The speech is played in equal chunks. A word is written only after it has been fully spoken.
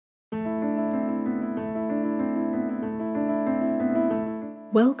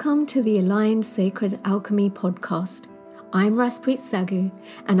Welcome to the Aligned Sacred Alchemy podcast. I'm Raspreet Sagu,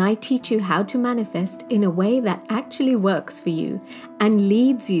 and I teach you how to manifest in a way that actually works for you and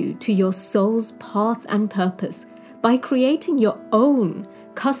leads you to your soul's path and purpose by creating your own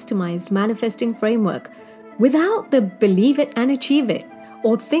customized manifesting framework without the believe it and achieve it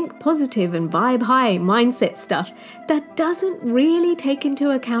or think positive and vibe high mindset stuff that doesn't really take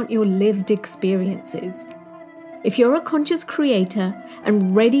into account your lived experiences. If you're a conscious creator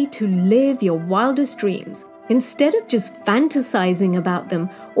and ready to live your wildest dreams, instead of just fantasizing about them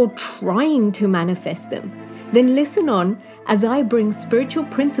or trying to manifest them, then listen on as I bring spiritual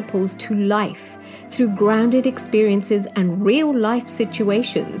principles to life through grounded experiences and real life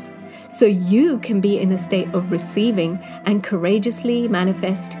situations, so you can be in a state of receiving and courageously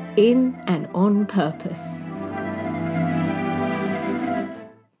manifest in and on purpose.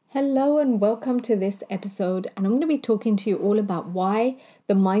 Hello and welcome to this episode, and I'm going to be talking to you all about why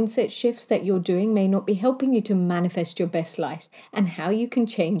the mindset shifts that you're doing may not be helping you to manifest your best life and how you can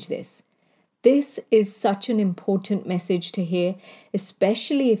change this. This is such an important message to hear,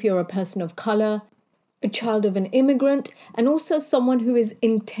 especially if you're a person of color, a child of an immigrant, and also someone who is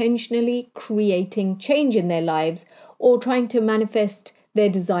intentionally creating change in their lives or trying to manifest their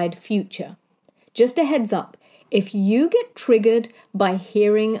desired future. Just a heads up. If you get triggered by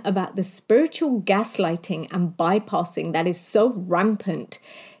hearing about the spiritual gaslighting and bypassing that is so rampant,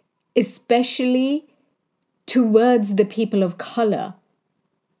 especially towards the people of color,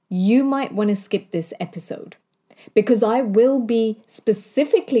 you might want to skip this episode, because I will be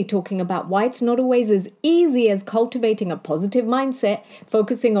specifically talking about why it's not always as easy as cultivating a positive mindset,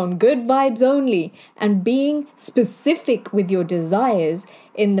 focusing on good vibes only, and being specific with your desires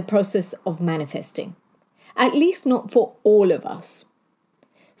in the process of manifesting. At least not for all of us.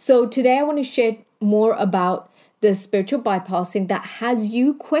 So today I want to share more about the spiritual bypassing that has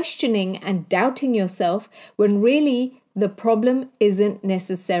you questioning and doubting yourself when really the problem isn't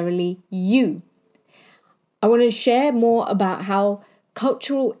necessarily you. I want to share more about how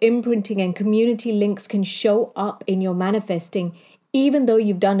cultural imprinting and community links can show up in your manifesting even though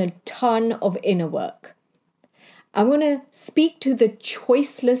you've done a ton of inner work. I'm going to speak to the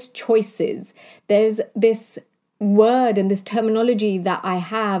choiceless choices. There's this word and this terminology that I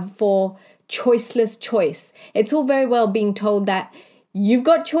have for choiceless choice. It's all very well being told that you've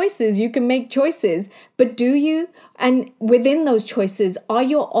got choices, you can make choices, but do you? And within those choices, are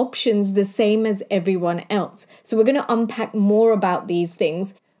your options the same as everyone else? So we're going to unpack more about these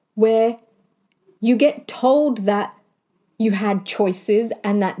things where you get told that you had choices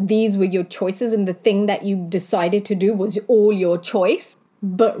and that these were your choices and the thing that you decided to do was all your choice.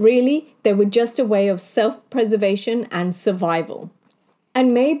 But really, they were just a way of self-preservation and survival.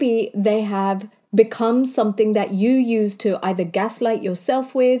 And maybe they have become something that you use to either gaslight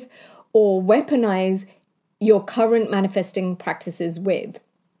yourself with or weaponize your current manifesting practices with.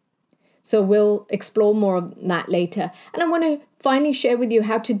 So we'll explore more of that later. And I want to finally share with you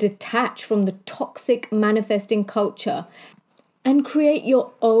how to detach from the toxic manifesting culture and create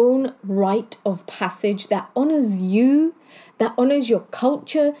your own rite of passage that honors you, that honors your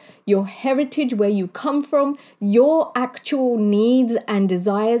culture, your heritage, where you come from, your actual needs and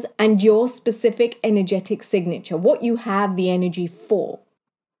desires, and your specific energetic signature, what you have the energy for.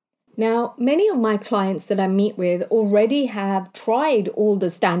 Now, many of my clients that I meet with already have tried all the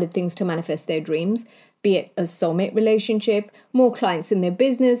standard things to manifest their dreams, be it a soulmate relationship, more clients in their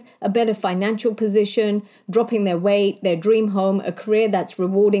business, a better financial position, dropping their weight, their dream home, a career that's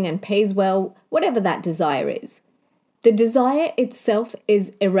rewarding and pays well, whatever that desire is. The desire itself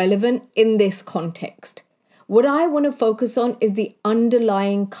is irrelevant in this context. What I want to focus on is the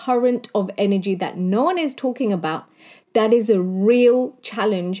underlying current of energy that no one is talking about. That is a real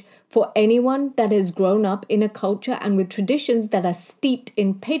challenge for anyone that has grown up in a culture and with traditions that are steeped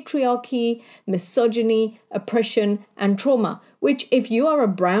in patriarchy, misogyny, oppression, and trauma, which if you are a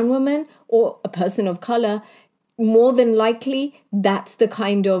brown woman or a person of color, more than likely, that's the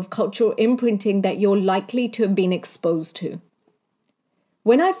kind of cultural imprinting that you're likely to have been exposed to.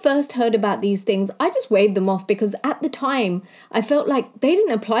 When I first heard about these things, I just waved them off because at the time, I felt like they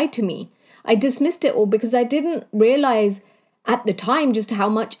didn't apply to me. I dismissed it all because I didn't realize at the time just how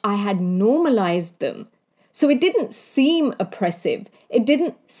much I had normalized them. So it didn't seem oppressive. It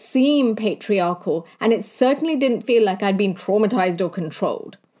didn't seem patriarchal. And it certainly didn't feel like I'd been traumatized or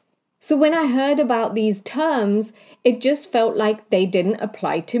controlled. So when I heard about these terms, it just felt like they didn't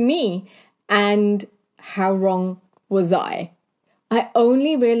apply to me. And how wrong was I? I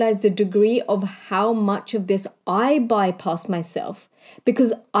only realized the degree of how much of this I bypassed myself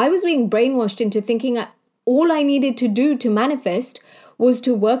because I was being brainwashed into thinking all I needed to do to manifest was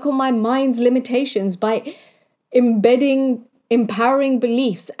to work on my mind's limitations by embedding empowering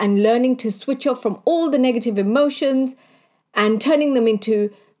beliefs and learning to switch off from all the negative emotions and turning them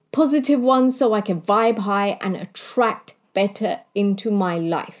into positive ones so I can vibe high and attract better into my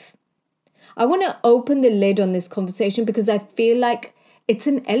life. I want to open the lid on this conversation because I feel like it's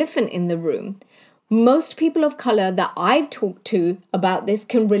an elephant in the room. Most people of color that I've talked to about this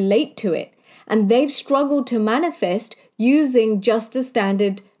can relate to it, and they've struggled to manifest using just the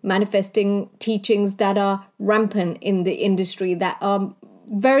standard manifesting teachings that are rampant in the industry, that are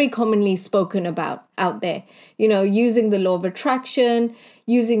very commonly spoken about out there. Using the law of attraction,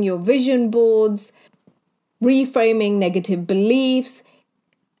 using your vision boards, reframing negative beliefs,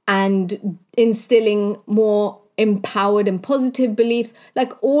 and instilling more empowered and positive beliefs,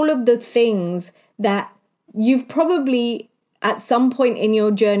 like all of the things that you've probably at some point in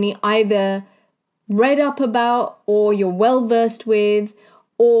your journey either read up about or you're well versed with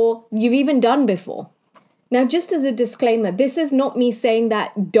or you've even done before. Now, just as a disclaimer, this is not me saying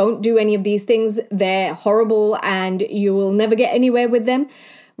that don't do any of these things. They're horrible and you will never get anywhere with them,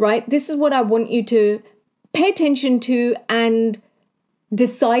 right? This is what I want you to pay attention to and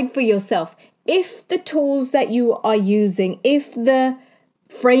decide for yourself. If the tools that you are using, if the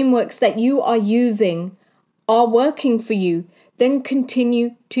frameworks that you are using are working for you, then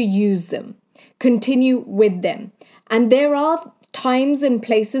continue to use them. Continue with them. And there are times and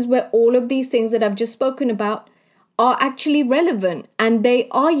places where all of these things that I've just spoken about are actually relevant and they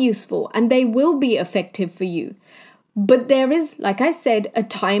are useful and they will be effective for you. But there is, like I said, a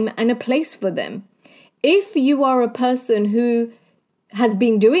time and a place for them. If you are a person who has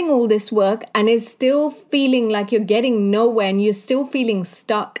been doing all this work and is still feeling like you're getting nowhere and you're still feeling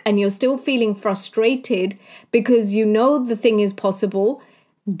stuck and you're still feeling frustrated because you know the thing is possible,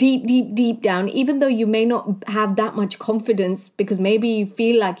 deep down, even though you may not have that much confidence because maybe you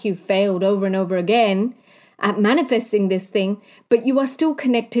feel like you failed over and over again at manifesting this thing, but you are still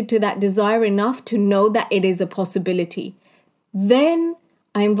connected to that desire enough to know that it is a possibility, then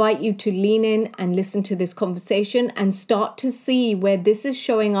I invite you to lean in and listen to this conversation and start to see where this is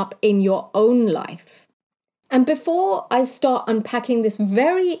showing up in your own life. And before I start unpacking this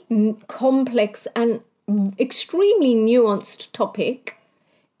very complex and extremely nuanced topic,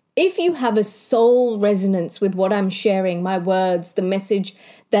 if you have a soul resonance with what I'm sharing, my words, the message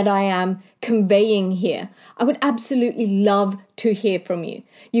that I am conveying here, I would absolutely love to hear from you.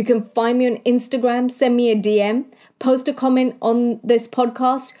 You can find me on Instagram, send me a DM, post a comment on this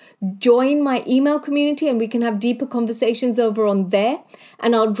podcast, join my email community, and we can have deeper conversations over on there.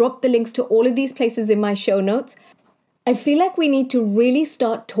 And I'll drop the links to all of these places in my show notes. I feel like we need to really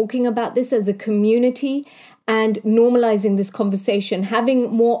start talking about this as a community and normalizing this conversation,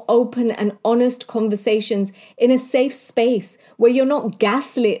 having more open and honest conversations in a safe space where you're not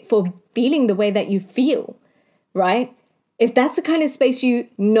gaslit for feeling the way that you feel, right? If that's the kind of space you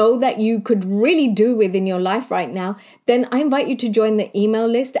know that you could really do with in your life right now, then I invite you to join the email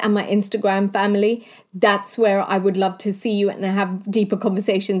list and my Instagram family. That's where I would love to see you and have deeper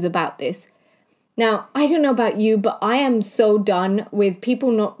conversations about this. Now, I don't know about you, but I am so done with people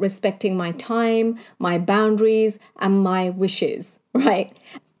not respecting my time, my boundaries, and my wishes, right?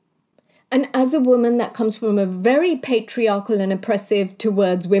 And as a woman that comes from a very patriarchal and oppressive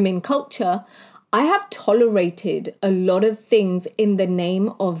towards women culture, I have tolerated a lot of things in the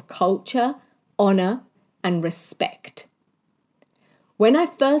name of culture, honor, and respect. When I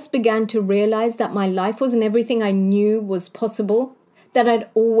first began to realize that my life wasn't everything I knew was possible, that I'd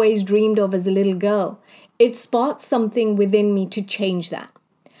always dreamed of as a little girl, it sparked something within me to change that.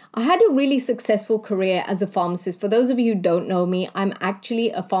 I had a really successful career as a pharmacist. For those of you who don't know me, I'm actually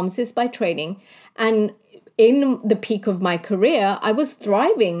a pharmacist by training. And in the peak of my career, I was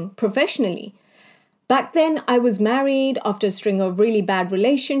thriving professionally. Back then, I was married after a string of really bad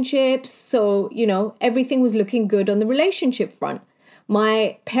relationships. So, everything was looking good on the relationship front.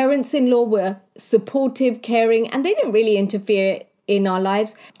 My parents-in-law were supportive, caring, and they didn't really interfere in our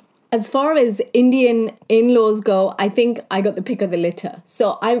lives. As far as Indian in-laws go, I think I got the pick of the litter.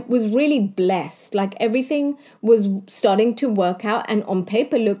 So I was really blessed. Like everything was starting to work out and on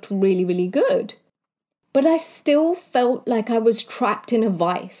paper looked really, really good. But I still felt like I was trapped in a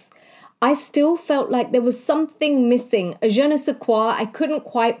vice. I still felt like there was something missing, a je ne sais quoi. I couldn't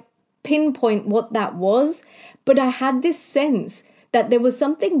quite pinpoint what that was, but I had this sense that there was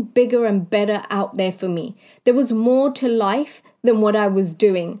something bigger and better out there for me. There was more to life than what I was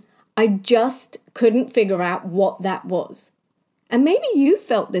doing. I just couldn't figure out what that was. And maybe you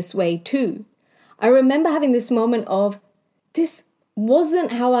felt this way too. I remember having this moment of, this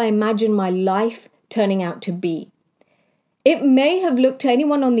wasn't how I imagined my life turning out to be. It may have looked to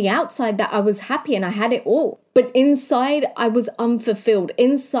anyone on the outside that I was happy and I had it all, but inside I was unfulfilled.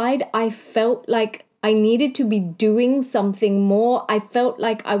 Inside I felt like I needed to be doing something more. I felt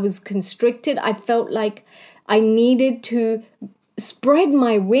like I was constricted. I felt like I needed to spread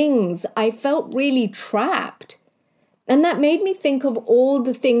my wings. I felt really trapped. And that made me think of all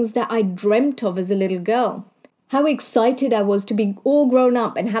the things that I dreamt of as a little girl. How excited I was to be all grown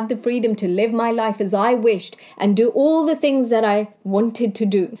up and have the freedom to live my life as I wished and do all the things that I wanted to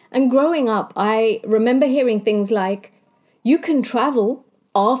do. And growing up, I remember hearing things like, you can travel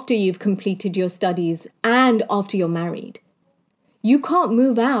after you've completed your studies and after you're married. You can't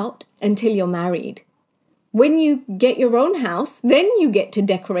move out until you're married. When you get your own house, then you get to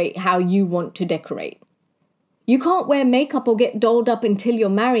decorate how you want to decorate. You can't wear makeup or get dolled up until you're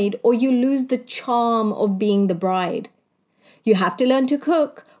married, or you lose the charm of being the bride. You have to learn to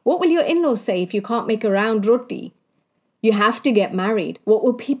cook. What will your in-laws say if you can't make a round roti? You have to get married. What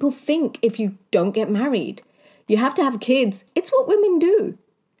will people think if you don't get married? You have to have kids. It's what women do.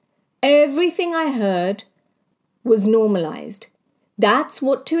 Everything I heard was normalized. That's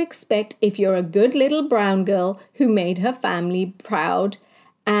what to expect if you're a good little brown girl who made her family proud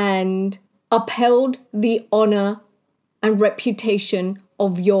and upheld the honor and reputation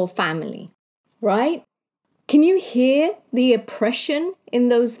of your family, right? Can you hear the oppression in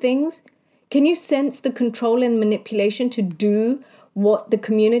those things? Can you sense the control and manipulation to do what the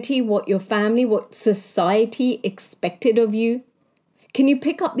community, what your family, what society expected of you? Can you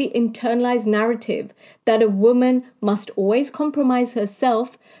pick up the internalized narrative that a woman must always compromise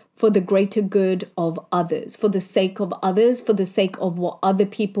herself for the greater good of others, for the sake of others, for the sake of what other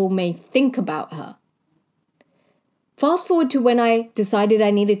people may think about her? Fast forward to when I decided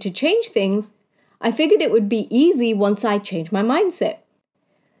I needed to change things, I figured it would be easy once I changed my mindset.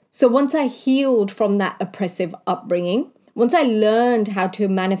 So once I healed from that oppressive upbringing, once I learned how to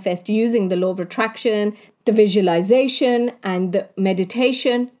manifest using the law of attraction, the visualization and the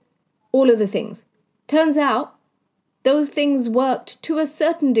meditation, all of the things, turns out those things worked to a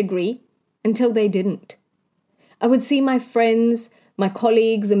certain degree until they didn't. I would see my friends, my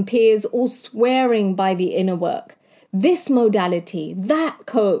colleagues and peers all swearing by the inner work. This modality, that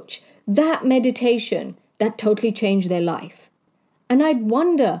coach, that meditation, that totally changed their life. And I'd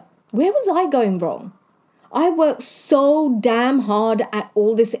wonder, where was I going wrong? I worked so damn hard at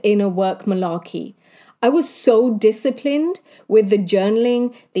all this inner work malarkey. I was so disciplined with the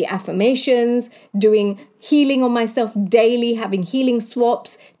journaling, the affirmations, doing healing on myself daily, having healing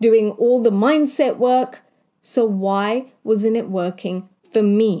swaps, doing all the mindset work. So why wasn't it working for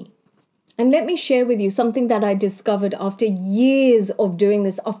me? And let me share with you something that I discovered after years of doing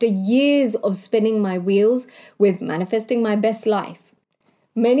this, after years of spinning my wheels with manifesting my best life.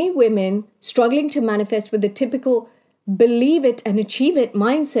 Many women struggling to manifest with the typical believe it and achieve it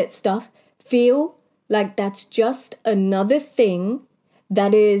mindset stuff feel like that's just another thing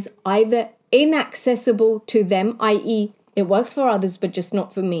that is either inaccessible to them, i.e., it works for others but just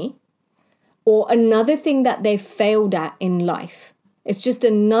not for me, or another thing that they failed at in life. It's just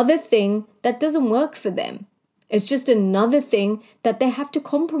another thing that doesn't work for them. It's just another thing that they have to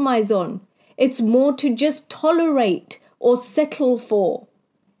compromise on. It's more to just tolerate or settle for.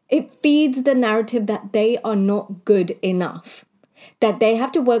 It feeds the narrative that they are not good enough, that they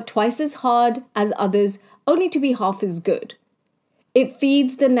have to work twice as hard as others only to be half as good. It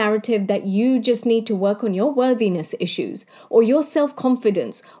feeds the narrative that you just need to work on your worthiness issues, or your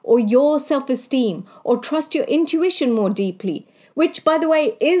self-confidence, or your self-esteem, or trust your intuition more deeply, which, by the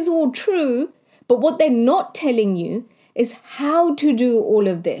way, is all true, but what they're not telling you is how to do all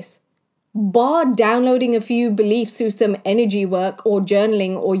of this. Bar downloading a few beliefs through some energy work or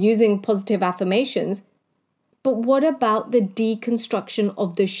journaling or using positive affirmations. But what about the deconstruction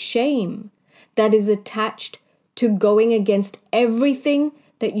of the shame that is attached to going against everything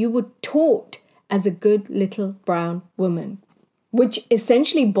that you were taught as a good little brown woman, which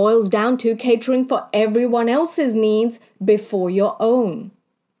essentially boils down to catering for everyone else's needs before your own?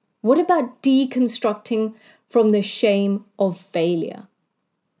 What about deconstructing from the shame of failure?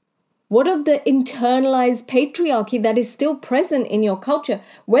 What of the internalized patriarchy that is still present in your culture,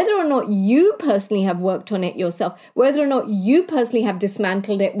 whether or not you personally have worked on it yourself, whether or not you personally have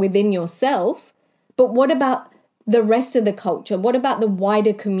dismantled it within yourself, but what about the rest of the culture? What about the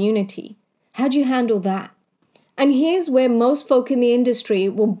wider community? How do you handle that? And here's where most folk in the industry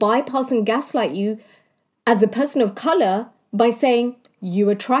will bypass and gaslight you as a person of color by saying, you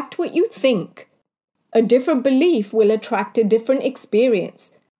attract what you think. A different belief will attract a different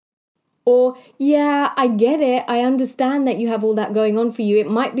experience. Or, yeah, I get it. I understand that you have all that going on for you. It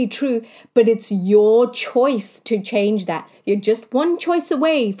might be true, but it's your choice to change that. You're just one choice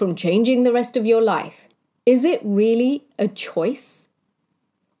away from changing the rest of your life. Is it really a choice?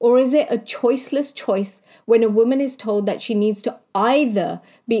 Or is it a choiceless choice when a woman is told that she needs to either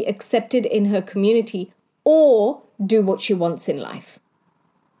be accepted in her community or do what she wants in life?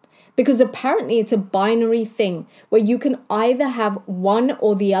 Because apparently it's a binary thing where you can either have one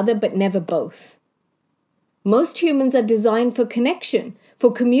or the other, but never both. Most humans are designed for connection,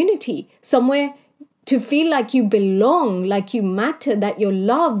 for community, somewhere to feel like you belong, like you matter, that you're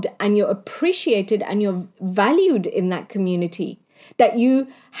loved and you're appreciated and you're valued in that community, that you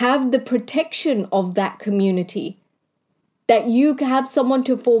have the protection of that community, that you have someone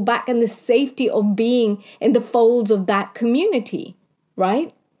to fall back and the safety of being in the folds of that community,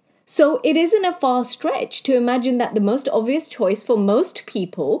 right? So it isn't a far stretch to imagine that the most obvious choice for most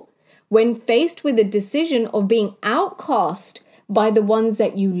people, when faced with a decision of being outcast by the ones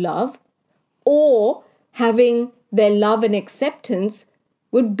that you love or having their love and acceptance,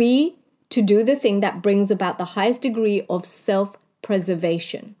 would be to do the thing that brings about the highest degree of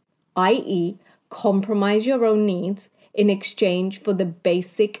self-preservation, i.e., compromise your own needs in exchange for the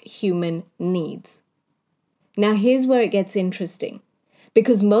basic human needs. Now, here's where it gets interesting.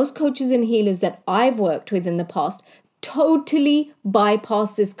 Because most coaches and healers that I've worked with in the past totally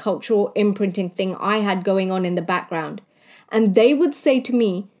bypass this cultural imprinting thing I had going on in the background. And they would say to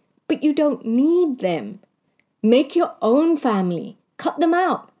me, but you don't need them. Make your own family. Cut them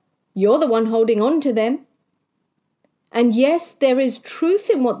out. You're the one holding on to them. And yes, there is truth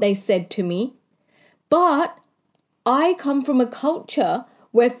in what they said to me, but I come from a culture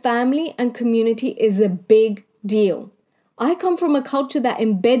where family and community is a big deal. I come from a culture that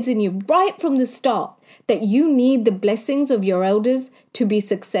embeds in you right from the start that you need the blessings of your elders to be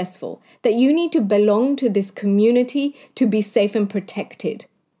successful, that you need to belong to this community to be safe and protected.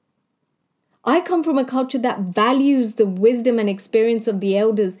 I come from a culture that values the wisdom and experience of the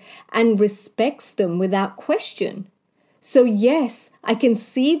elders and respects them without question. So yes, I can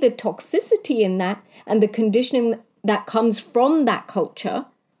see the toxicity in that and the conditioning that comes from that culture.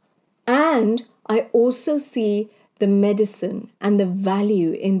 And I also see the medicine and the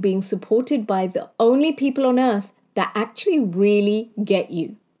value in being supported by the only people on earth that actually really get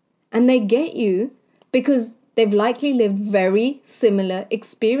you. And they get you because they've likely lived very similar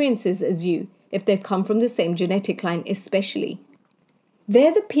experiences as you, if they've come from the same genetic line especially.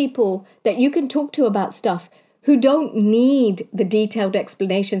 They're the people that you can talk to about stuff who don't need the detailed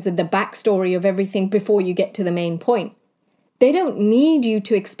explanations and the backstory of everything before you get to the main point. They don't need you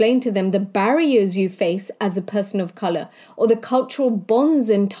to explain to them the barriers you face as a person of color or the cultural bonds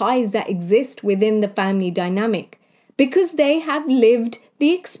and ties that exist within the family dynamic because they have lived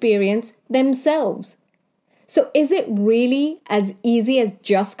the experience themselves. So is it really as easy as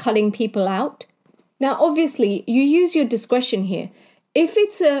just cutting people out? Now, obviously, you use your discretion here. If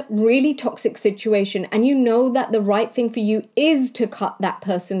it's a really toxic situation and you know that the right thing for you is to cut that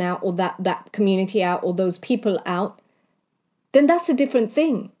person out or that community out or those people out, then that's a different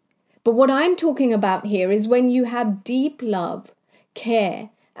thing. But what I'm talking about here is when you have deep love, care,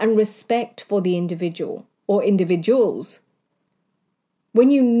 and respect for the individual or individuals.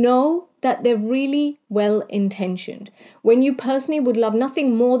 When you know that they're really well-intentioned, when you personally would love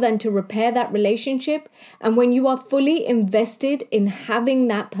nothing more than to repair that relationship, and when you are fully invested in having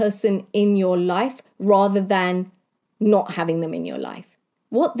that person in your life rather than not having them in your life.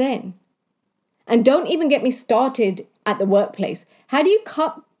 What then? And don't even get me started at the workplace. How do you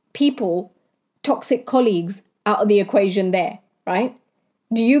cut people, toxic colleagues, out of the equation there, right?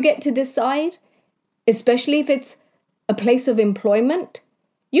 Do you get to decide? Especially if it's a place of employment.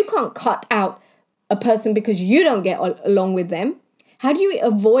 You can't cut out a person because you don't get along with them. How do you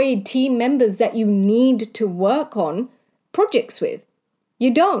avoid team members that you need to work on projects with?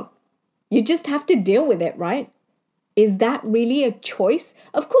 You don't. You just have to deal with it, right? Is that really a choice?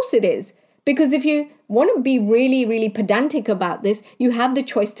 Of course it is. Because if you want to be really, really pedantic about this, you have the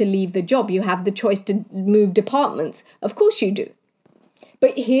choice to leave the job. You have the choice to move departments. Of course you do.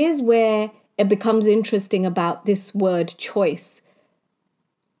 But here's where it becomes interesting about this word choice.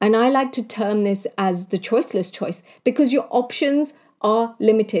 And I like to term this as the choiceless choice because your options are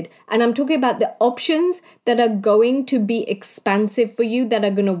limited. And I'm talking about the options that are going to be expansive for you, that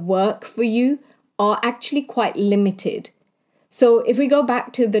are going to work for you, are actually quite limited. So if we go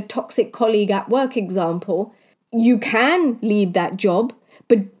back to the toxic colleague at work example, you can leave that job,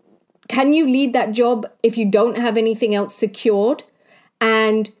 but can you leave that job if you don't have anything else secured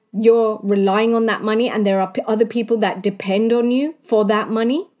and you're relying on that money and there are other people that depend on you for that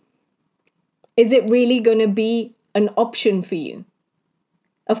money? Is it really going to be an option for you?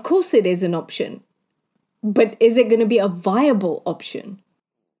 Of course it is an option, but is it going to be a viable option,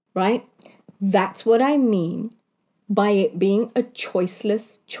 right? That's what I mean by it being a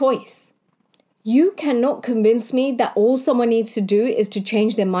choiceless choice. You cannot convince me that all someone needs to do is to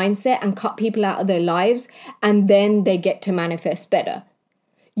change their mindset and cut people out of their lives and then they get to manifest better.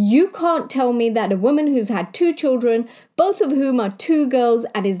 You can't tell me that a woman who's had 2 children, both of whom are 2 girls,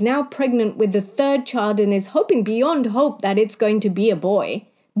 and is now pregnant with the 3rd child and is hoping beyond hope that it's going to be a boy,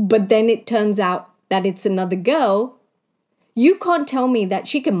 but then it turns out that it's another girl. You can't tell me that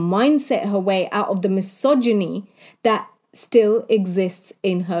she can mindset her way out of the misogyny that still exists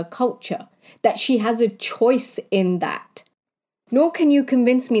in her culture, that she has a choice in that. Nor can you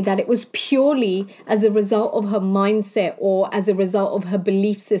convince me that it was purely as a result of her mindset or as a result of her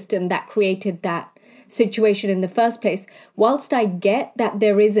belief system that created that situation in the first place. Whilst I get that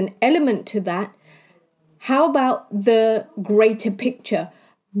there is an element to that, how about the greater picture?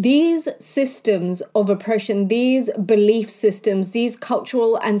 These systems of oppression, these belief systems, these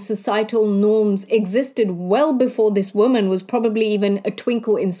cultural and societal norms existed well before this woman was probably even a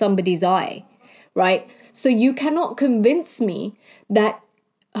twinkle in somebody's eye, right? So you cannot convince me that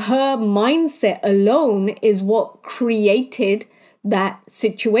her mindset alone is what created that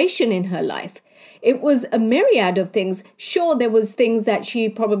situation in her life. It was a myriad of things. Sure, there was things that she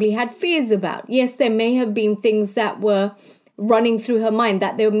probably had fears about. Yes, there may have been things that were running through her mind,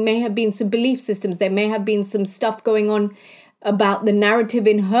 that there may have been some belief systems, there may have been some stuff going on about the narrative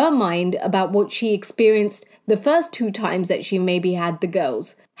in her mind about what she experienced the first 2 times that she maybe had the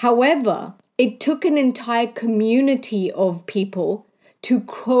girls. However, it took an entire community of people to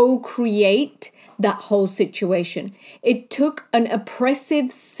co-create that whole situation. It took an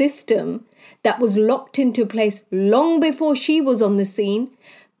oppressive system that was locked into place long before she was on the scene,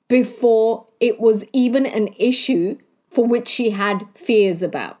 before it was even an issue for which she had fears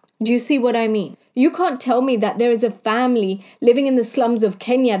about. Do you see what I mean? You can't tell me that there is a family living in the slums of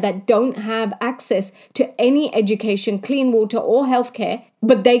Kenya that don't have access to any education, clean water, or healthcare,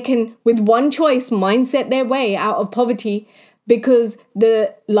 but they can, with one choice, mindset their way out of poverty because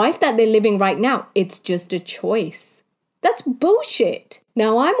the life that they're living right now, it's just a choice. That's bullshit.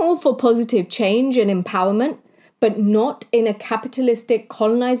 Now, I'm all for positive change and empowerment, but not in a capitalistic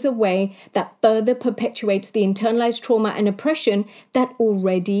colonizer way that further perpetuates the internalized trauma and oppression that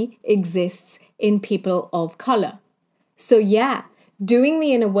already exists in people of color. So yeah, doing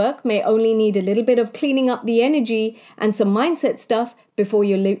the inner work may only need a little bit of cleaning up the energy and some mindset stuff before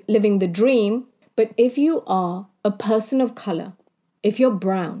you're living the dream. But if you are a person of color, if you're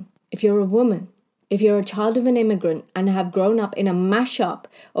brown, if you're a woman, if you're a child of an immigrant and have grown up in a mashup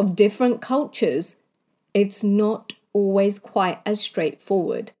of different cultures, it's not always quite as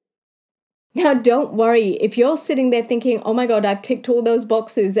straightforward. Now, don't worry if you're sitting there thinking, oh my God, I've ticked all those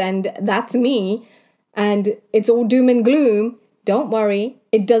boxes and that's me and it's all doom and gloom. Don't worry.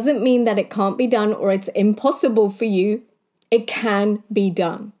 It doesn't mean that it can't be done or it's impossible for you. It can be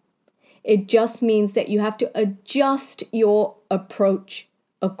done. It just means that you have to adjust your approach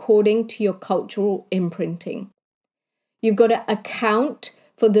according to your cultural imprinting. You've got to account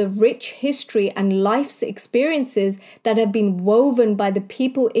for the rich history and life's experiences that have been woven by the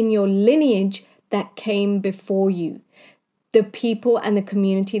people in your lineage that came before you, the people and the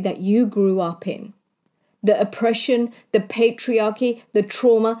community that you grew up in. The oppression, the patriarchy, the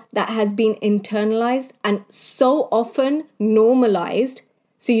trauma that has been internalized and so often normalized,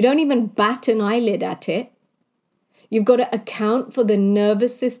 so you don't even bat an eyelid at it. You've got to account for the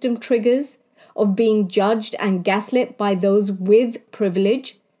nervous system triggers of being judged and gaslit by those with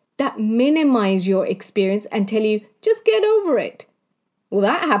privilege that minimize your experience and tell you, just get over it. Well,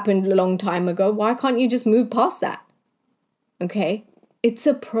 that happened a long time ago. Why can't you just move past that? Okay? It's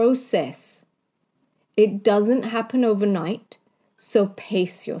a process. It doesn't happen overnight, so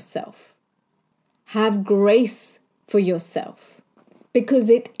pace yourself. Have grace for yourself because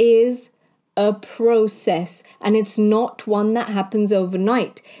it is a process and it's not one that happens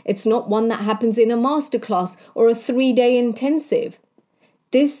overnight. It's not one that happens in a masterclass or a 3-day intensive.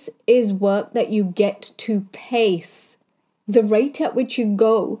 This is work that you get to pace. The rate at which you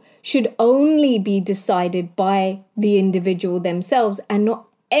go should only be decided by the individual themselves and not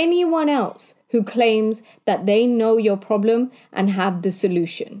anyone else who claims that they know your problem and have the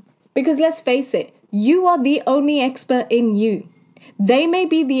solution. Because let's face it, you are the only expert in you. They may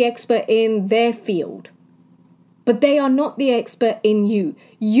be the expert in their field, but they are not the expert in you.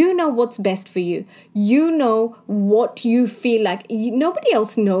 You know what's best for you. You know what you feel like. Nobody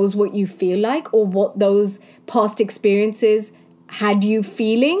else knows what you feel like or what those past experiences had you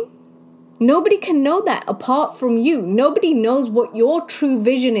feeling. Nobody can know that apart from you. Nobody knows what your true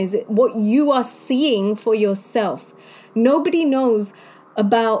vision is, what you are seeing for yourself. Nobody knows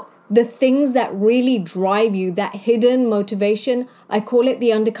about the things that really drive you, that hidden motivation. I call it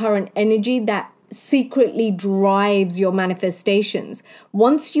the undercurrent energy that secretly drives your manifestations.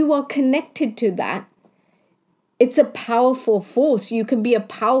 Once you are connected to that, it's a powerful force. You can be a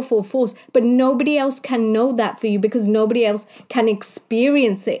powerful force, but nobody else can know that for you because nobody else can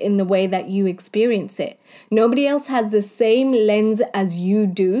experience it in the way that you experience it. Nobody else has the same lens as you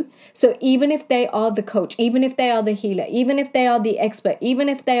do. So even if they are the coach, even if they are the healer, even if they are the expert, even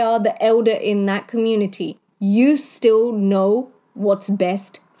if they are the elder in that community, you still know what's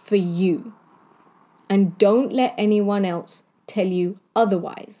best for you. And don't let anyone else tell you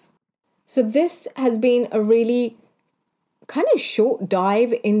otherwise. So this has been a really kind of short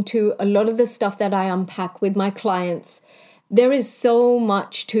dive into a lot of the stuff that I unpack with my clients. There is so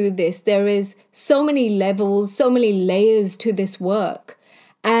much to this. There is so many levels, so many layers to this work.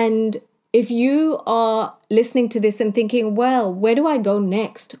 And if you are listening to this and thinking, well, where do I go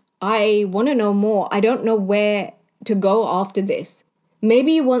next? I want to know more. I don't know where to go after this.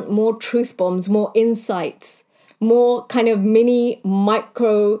 Maybe you want more truth bombs, more insights, more kind of mini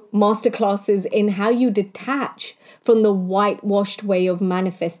micro masterclasses in how you detach from the whitewashed way of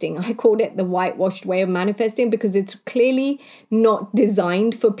manifesting. I called it the whitewashed way of manifesting because it's clearly not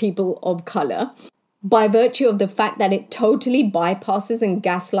designed for people of color by virtue of the fact that it totally bypasses and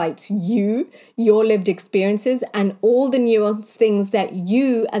gaslights you, your lived experiences, and all the nuanced things that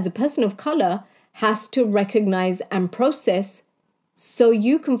you as a person of color has to recognize and process so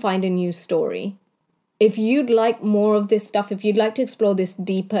you can find a new story. If you'd like more of this stuff, if you'd like to explore this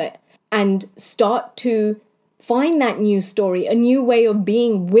deeper and start to find that new story, a new way of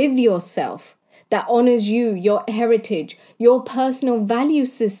being with yourself that honors you, your heritage, your personal value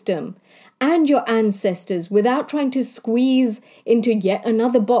system, and your ancestors without trying to squeeze into yet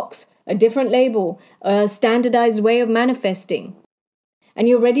another box, a different label, a standardized way of manifesting, and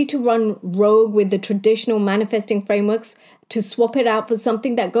you're ready to run rogue with the traditional manifesting frameworks to swap it out for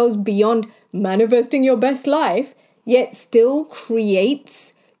something that goes beyond manifesting your best life, yet still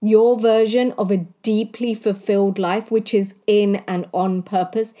creates your version of a deeply fulfilled life, which is in and on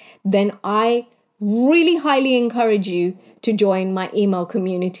purpose, then I really highly encourage you to join my email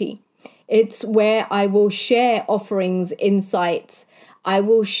community. It's where I will share offerings, insights. I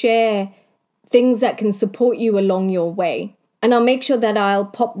will share things that can support you along your way. And I'll make sure that I'll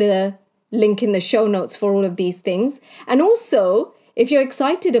pop the link in the show notes for all of these things. And also, if you're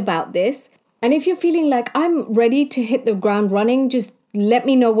excited about this, and if you're feeling like I'm ready to hit the ground running, just let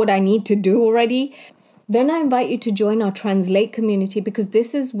me know what I need to do already. Then I invite you to join our Translate community because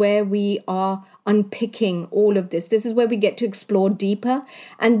this is where we are unpicking all of this. This is where we get to explore deeper.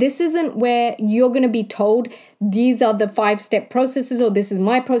 And this isn't where you're going to be told these are the 5-step processes or this is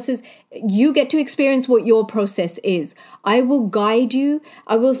my process. You get to experience what your process is. I will guide you.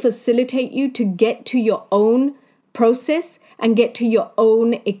 I will facilitate you to get to your own process and get to your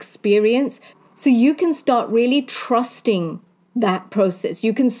own experience so you can start really trusting that process.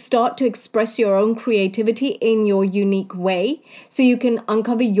 You can start to express your own creativity in your unique way so you can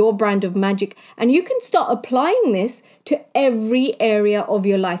uncover your brand of magic and you can start applying this to every area of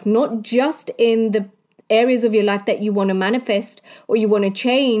your life, not just in the areas of your life that you want to manifest or you want to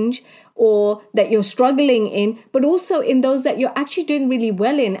change or that you're struggling in, but also in those that you're actually doing really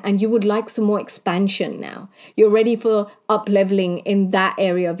well in and you would like some more expansion now. You're ready for up-leveling in that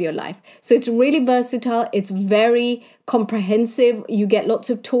area of your life. So it's really versatile. It's very comprehensive. You get lots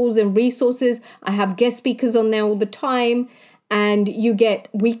of tools and resources. I have guest speakers on there all the time and you get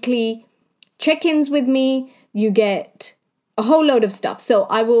weekly check-ins with me. You get a whole load of stuff. So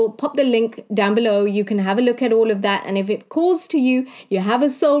I will pop the link down below. You can have a look at all of that. And if it calls to you, you have a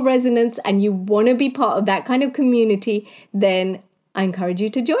soul resonance and you want to be part of that kind of community, then I encourage you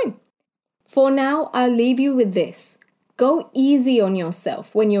to join. For now, I'll leave you with this. Go easy on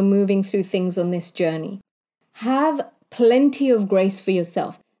yourself when you're moving through things on this journey. Have plenty of grace for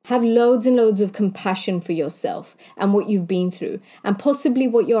yourself. Have loads and loads of compassion for yourself and what you've been through and possibly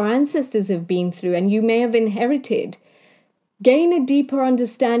what your ancestors have been through and you may have inherited. Gain a deeper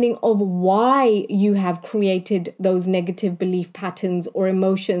understanding of why you have created those negative belief patterns or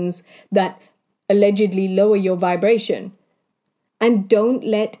emotions that allegedly lower your vibration. And don't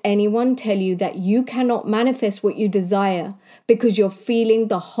let anyone tell you that you cannot manifest what you desire because you're feeling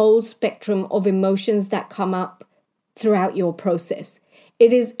the whole spectrum of emotions that come up throughout your process.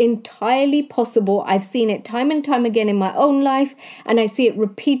 It is entirely possible. I've seen it time and time again in my own life, and I see it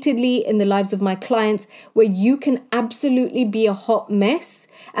repeatedly in the lives of my clients, where you can absolutely be a hot mess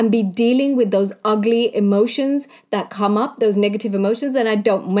and be dealing with those ugly emotions that come up, those negative emotions. And I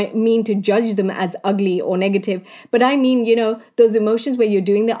don't mean to judge them as ugly or negative, but I mean, those emotions where you're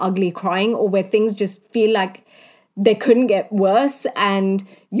doing the ugly crying, or where things just feel like they couldn't get worse, and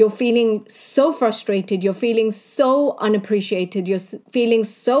you're feeling so frustrated, you're feeling so unappreciated, you're feeling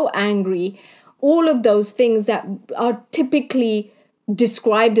so angry. All of those things that are typically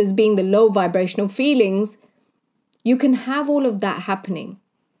described as being the low vibrational feelings, you can have all of that happening.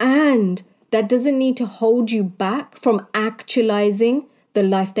 And that doesn't need to hold you back from actualizing the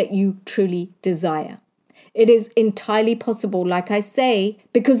life that you truly desire. It is entirely possible, like I say,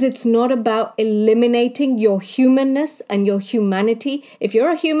 because it's not about eliminating your humanness and your humanity. If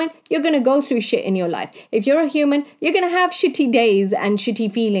you're a human, you're going to go through shit in your life. If you're a human, you're going to have shitty days and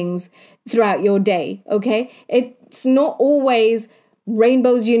shitty feelings throughout your day, okay? It's not always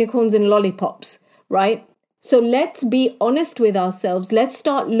rainbows, unicorns, and lollipops, right? So let's be honest with ourselves. Let's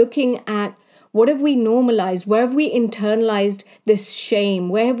start looking at, what have we normalized? Where have we internalized this shame?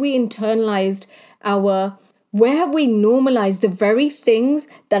 Where have we internalized where have we normalized the very things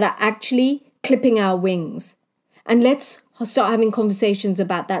that are actually clipping our wings? And let's start having conversations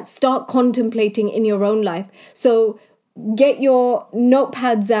about that. Start contemplating in your own life. So get your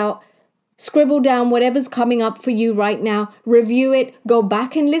notepads out, scribble down whatever's coming up for you right now, review it, go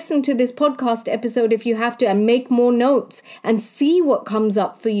back and listen to this podcast episode if you have to, and make more notes and see what comes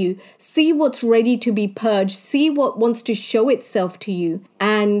up for you. See what's ready to be purged. See what wants to show itself to you,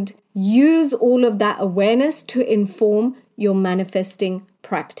 and use all of that awareness to inform your manifesting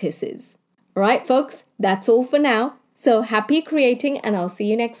practices. All right, folks, that's all for now. So happy creating, and I'll see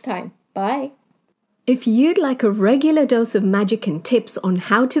you next time. Bye. If you'd like a regular dose of magic and tips on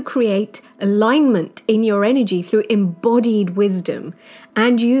how to create alignment in your energy through embodied wisdom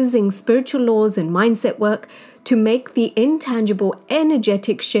and using spiritual laws and mindset work to make the intangible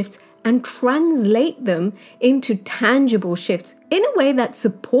energetic shifts and translate them into tangible shifts in a way that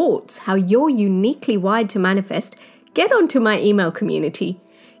supports how you're uniquely wired to manifest, get onto my email community.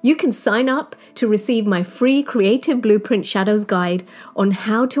 You can sign up to receive my free Creative Blueprint Shadows guide on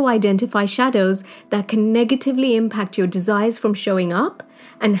how to identify shadows that can negatively impact your desires from showing up,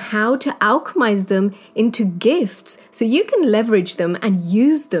 and how to alchemize them into gifts so you can leverage them and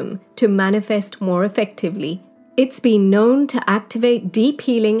use them to manifest more effectively. It's been known to activate deep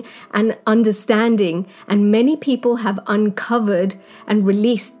healing and understanding, and many people have uncovered and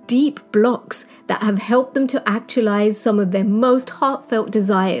released deep blocks that have helped them to actualize some of their most heartfelt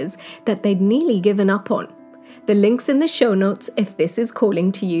desires that they'd nearly given up on. The link's in the show notes if this is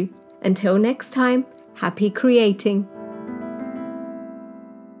calling to you. Until next time, happy creating.